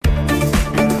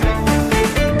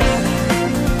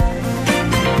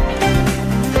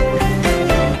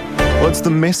It's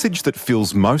the message that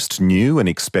fills most new and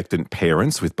expectant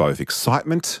parents with both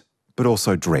excitement but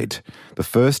also dread. The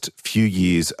first few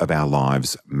years of our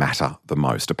lives matter the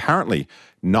most. Apparently,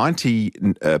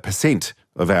 90%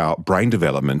 of our brain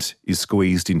development is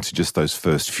squeezed into just those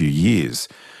first few years.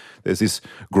 There's this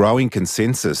growing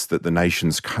consensus that the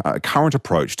nation's current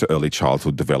approach to early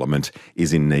childhood development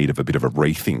is in need of a bit of a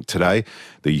rethink. Today,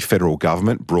 the federal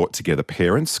government brought together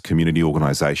parents, community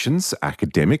organisations,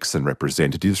 academics and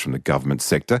representatives from the government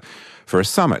sector for a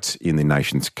summit in the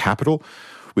nation's capital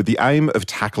with the aim of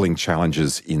tackling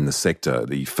challenges in the sector.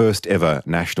 The first ever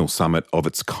national summit of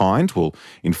its kind will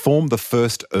inform the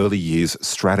first early years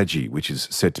strategy, which is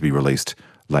set to be released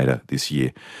later this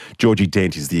year. Georgie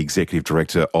Dent is the Executive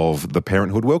Director of The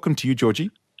Parenthood. Welcome to you,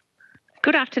 Georgie.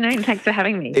 Good afternoon. Thanks for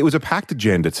having me. It was a packed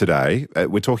agenda today.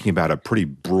 We're talking about a pretty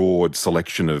broad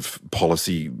selection of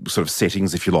policy sort of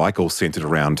settings, if you like, all centred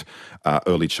around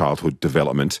early childhood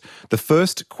development. The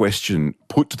first question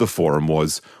put to the forum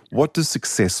was, what does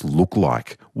success look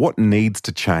like? What needs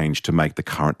to change to make the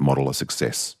current model a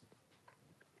success?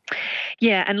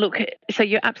 Yeah, and look, so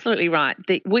you're absolutely right.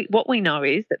 What we know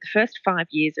is that the first 5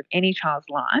 years of any child's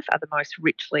life are the most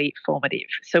richly formative.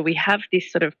 So we have this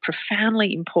sort of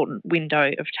profoundly important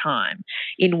window of time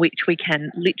in which we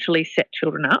can literally set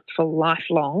children up for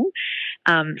lifelong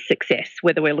success,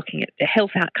 whether we're looking at their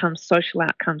health outcomes, social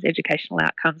outcomes, educational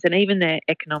outcomes, and even their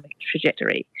economic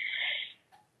trajectory.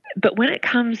 But when it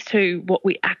comes to what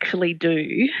we actually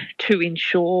do to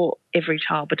ensure every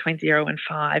child between 0 and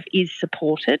 5 is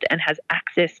supported and has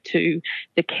access to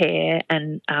the care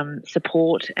and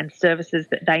support and services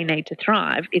that they need to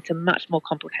thrive, it's a much more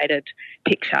complicated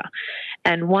picture.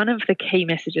 And one of the key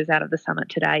messages out of the summit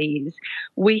today is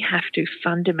we have to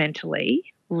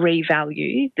fundamentally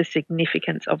revalue the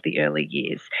significance of the early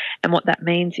years. And what that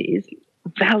means is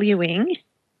valuing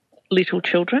little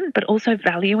children, but also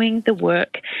valuing the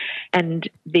work and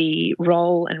the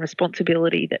role and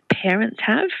responsibility that parents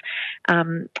have.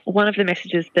 One of the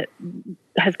messages that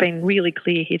has been really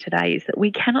clear here today is that we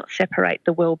cannot separate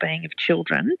the well-being of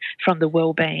children from the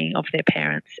well-being of their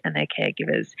parents and their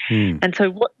caregivers. And so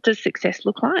what does success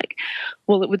look like?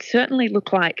 Well, it would certainly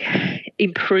look like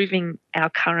improving our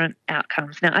current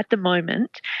outcomes. Now, at the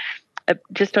moment,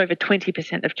 just over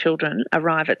 20% of children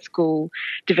arrive at school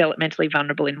developmentally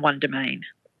vulnerable in one domain.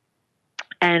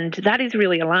 And that is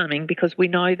really alarming because we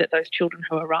know that those children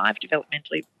who arrive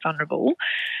developmentally vulnerable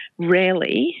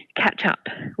rarely catch up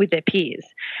with their peers.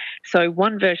 So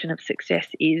one version of success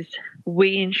is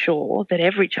we ensure that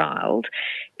every child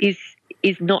is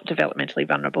not developmentally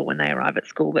vulnerable when they arrive at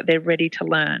school, that they're ready to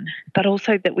learn, but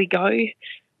also that we go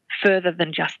further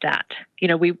than just that. You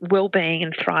know, well-being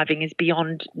and thriving is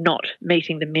beyond not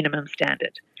meeting the minimum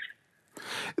standard.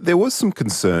 There was some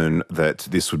concern that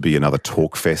this would be another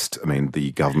talk fest. I mean,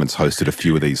 the government's hosted a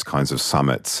few of these kinds of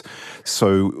summits.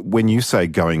 So when you say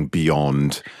going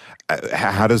beyond,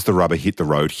 how does the rubber hit the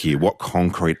road here? What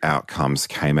concrete outcomes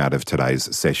came out of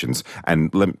today's sessions?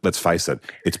 And let's face it,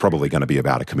 it's probably going to be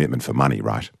about a commitment for money,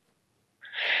 right?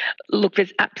 Look,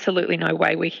 there's absolutely no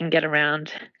way we can get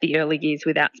around the early years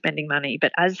without spending money.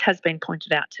 But as has been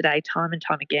pointed out today, time and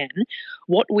time again,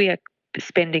 what we are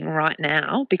spending right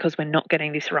now, because we're not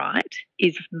getting this right,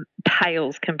 is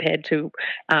pales compared to,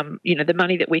 the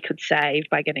money that we could save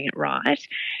by getting it right.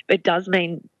 But it does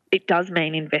mean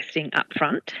investing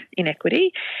upfront in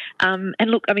equity. And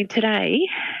look, I mean, today,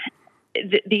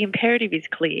 the imperative is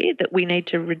clear that we need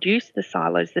to reduce the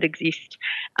silos that exist,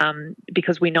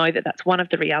 because we know that that's one of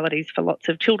the realities for lots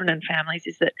of children and families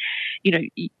is that,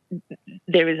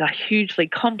 there is a hugely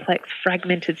complex,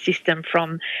 fragmented system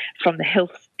from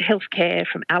the healthcare,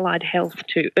 from allied health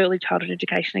to early childhood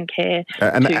education and care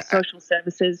to social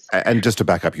services. And just to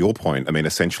back up your point, I mean,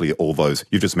 essentially all those,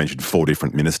 you've just mentioned 4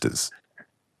 different ministers.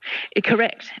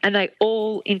 Correct. And they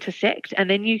all intersect.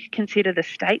 And then you consider the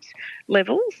state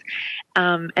levels,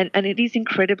 and it is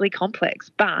incredibly complex.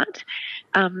 But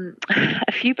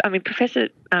Professor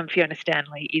Fiona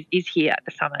Stanley is here at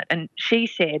the summit, and she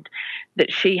said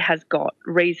that she has got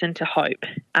reason to hope.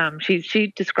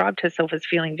 She described herself as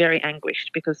feeling very anguished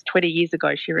because 20 years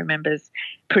ago she remembers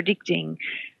predicting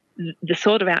the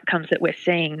sort of outcomes that we're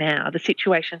seeing now, the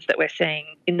situations that we're seeing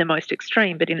in the most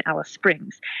extreme, but in Alice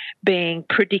Springs, being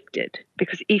predicted.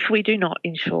 Because if we do not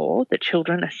ensure that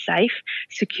children are safe,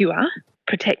 secure,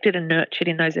 protected and nurtured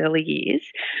in those early years,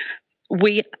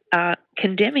 we are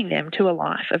condemning them to a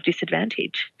life of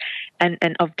disadvantage and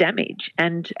of damage.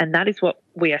 And that is what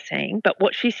we are seeing. But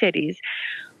what she said is,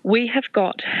 We have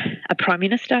got a Prime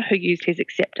Minister who used his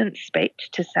acceptance speech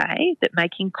to say that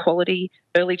making quality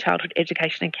early childhood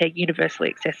education and care universally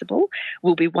accessible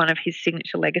will be one of his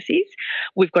signature legacies.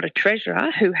 We've got a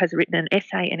Treasurer who has written an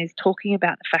essay and is talking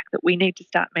about the fact that we need to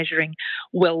start measuring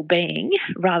well-being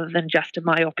rather than just a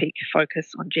myopic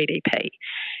focus on GDP.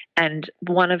 And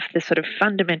one of the sort of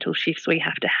fundamental shifts we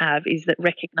have to have is that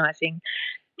recognising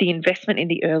the investment in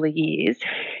the early years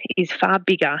is far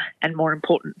bigger and more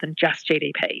important than just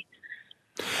GDP.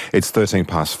 It's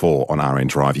 4:13 on RN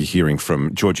Drive. You're hearing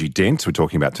from Georgie Dent. We're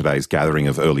talking about today's gathering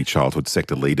of early childhood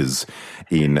sector leaders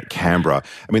in Canberra.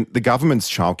 I mean, the government's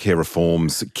childcare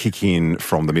reforms kick in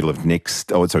from the middle of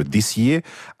this year.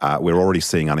 We're already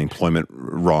seeing unemployment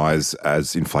rise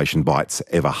as inflation bites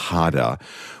ever harder.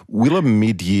 Will a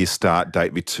mid-year start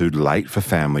date be too late for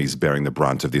families bearing the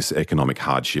brunt of this economic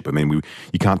hardship? I mean,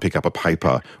 you can't pick up a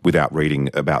paper without reading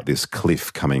about this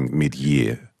cliff coming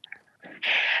mid-year.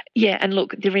 Yeah, and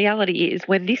look, the reality is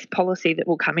when this policy that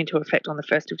will come into effect on the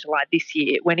 1st of July this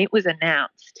year, when it was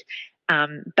announced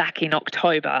back in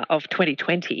October of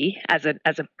 2020 as an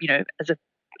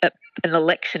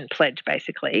election pledge,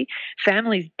 basically,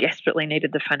 families desperately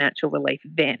needed the financial relief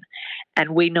then.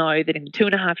 And we know that in the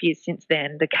 2.5 years since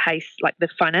then, the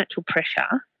financial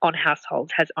pressure on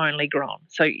households has only grown.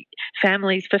 So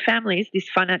for families, this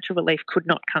financial relief could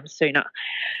not come sooner.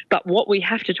 But what we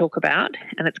have to talk about,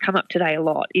 and it's come up today a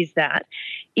lot, is that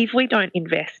if we don't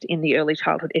invest in the early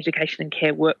childhood education and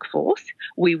care workforce,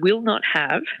 we will not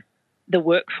have the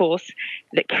workforce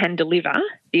that can deliver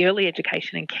the early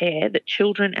education and care that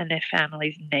children and their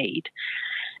families need.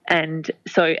 And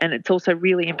it's also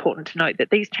really important to note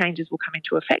that these changes will come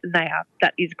into effect, and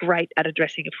that is great at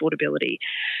addressing affordability.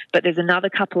 But there's another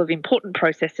couple of important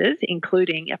processes,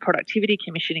 including a Productivity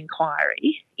Commission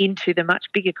inquiry into the much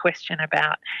bigger question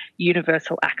about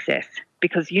universal access,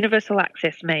 because universal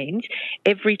access means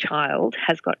every child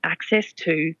has got access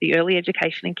to the early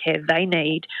education and care they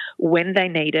need, when they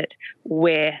need it,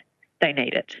 where they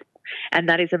need it. And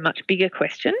that is a much bigger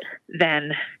question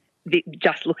than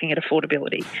just looking at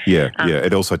affordability. Yeah.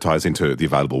 It also ties into the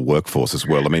available workforce as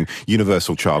well. I mean,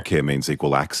 universal childcare means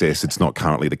equal access. It's not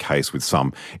currently the case with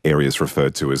some areas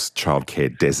referred to as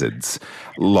childcare deserts.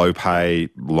 Low pay,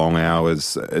 long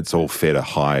hours, it's all fed a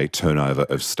high turnover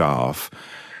of staff.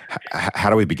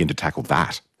 How do we begin to tackle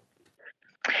that?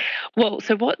 Well,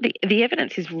 so what the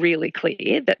evidence is really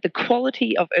clear that the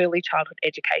quality of early childhood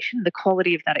education, the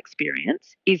quality of that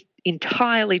experience is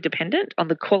entirely dependent on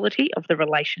the quality of the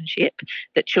relationship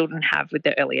that children have with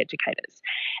their early educators.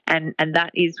 And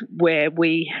that is where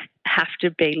we have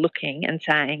to be looking and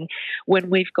saying,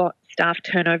 when we've got staff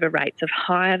turnover rates of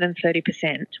higher than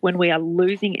 30%, when we are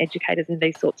losing educators in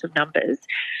these sorts of numbers,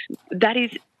 that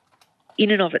is in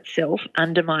and of itself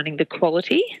undermining the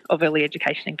quality of early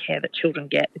education and care that children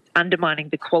get. It's undermining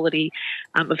the quality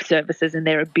of services and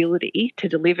their ability to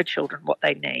deliver children what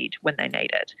they need when they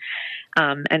need it.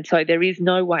 And so there is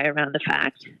no way around the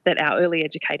fact that our early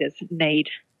educators need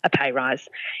a pay rise.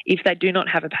 If they do not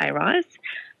have a pay rise,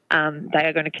 they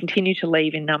are going to continue to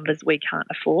leave in numbers we can't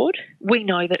afford. We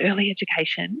know that early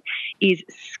education is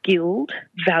skilled,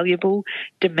 valuable,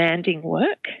 demanding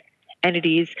work, and it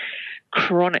is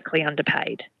chronically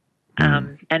underpaid.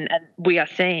 And we are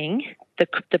seeing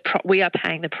we are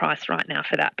paying the price right now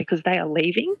for that, because they are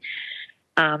leaving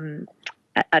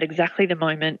at exactly the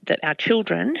moment that our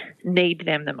children need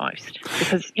them the most.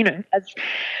 Because,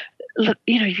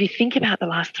 if you think about the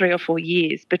last 3 or 4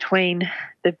 years, between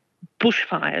the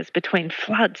bushfires, between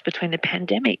floods, between the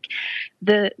pandemic,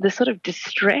 the sort of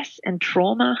distress and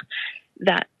trauma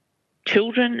that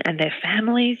children and their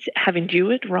families have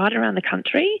endured right around the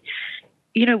country,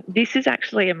 this is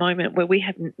actually a moment where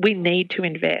we need to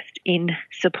invest in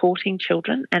supporting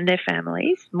children and their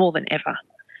families more than ever.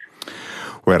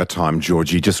 We're out of time,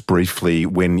 Georgie. Just briefly,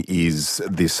 when is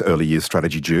this early years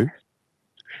strategy due?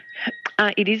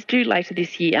 It is due later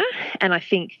this year, and I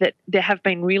think that there have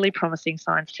been really promising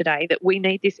signs today that we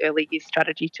need this early years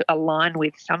strategy to align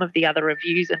with some of the other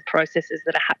reviews and processes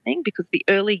that are happening, because the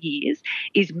early years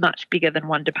is much bigger than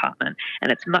one department,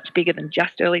 and it's much bigger than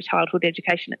just early childhood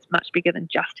education. It's much bigger than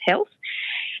just health.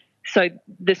 So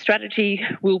the strategy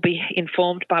will be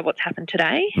informed by what's happened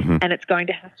today, and it's going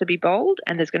to have to be bold,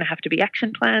 and there's going to have to be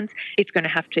action plans. It's going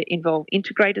to have to involve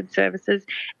integrated services,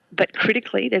 but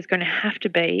critically, there's going to have to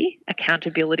be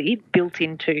accountability built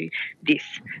into this,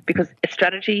 because a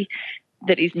strategy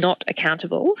that is not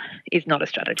accountable is not a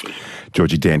strategy.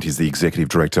 Georgie Dent is the Executive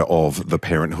Director of The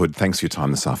Parenthood. Thanks for your time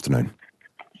this afternoon.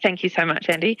 Thank you so much,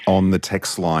 Andy. On the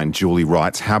text line, Julie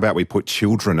writes, how about we put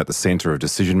children at the centre of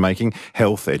decision-making?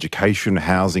 Health, education,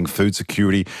 housing, food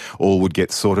security, all would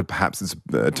get sorted. Perhaps it's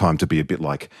time to be a bit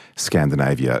like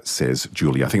Scandinavia, says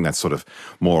Julie. I think that's sort of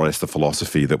more or less the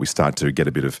philosophy, that we start to get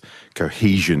a bit of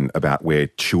cohesion about where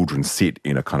children sit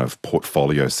in a kind of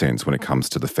portfolio sense when it comes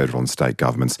to the federal and state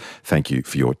governments. Thank you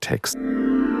for your text.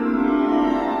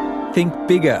 Think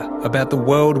bigger about the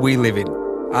world we live in.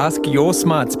 Ask your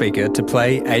smart speaker to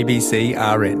play ABC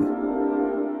RN.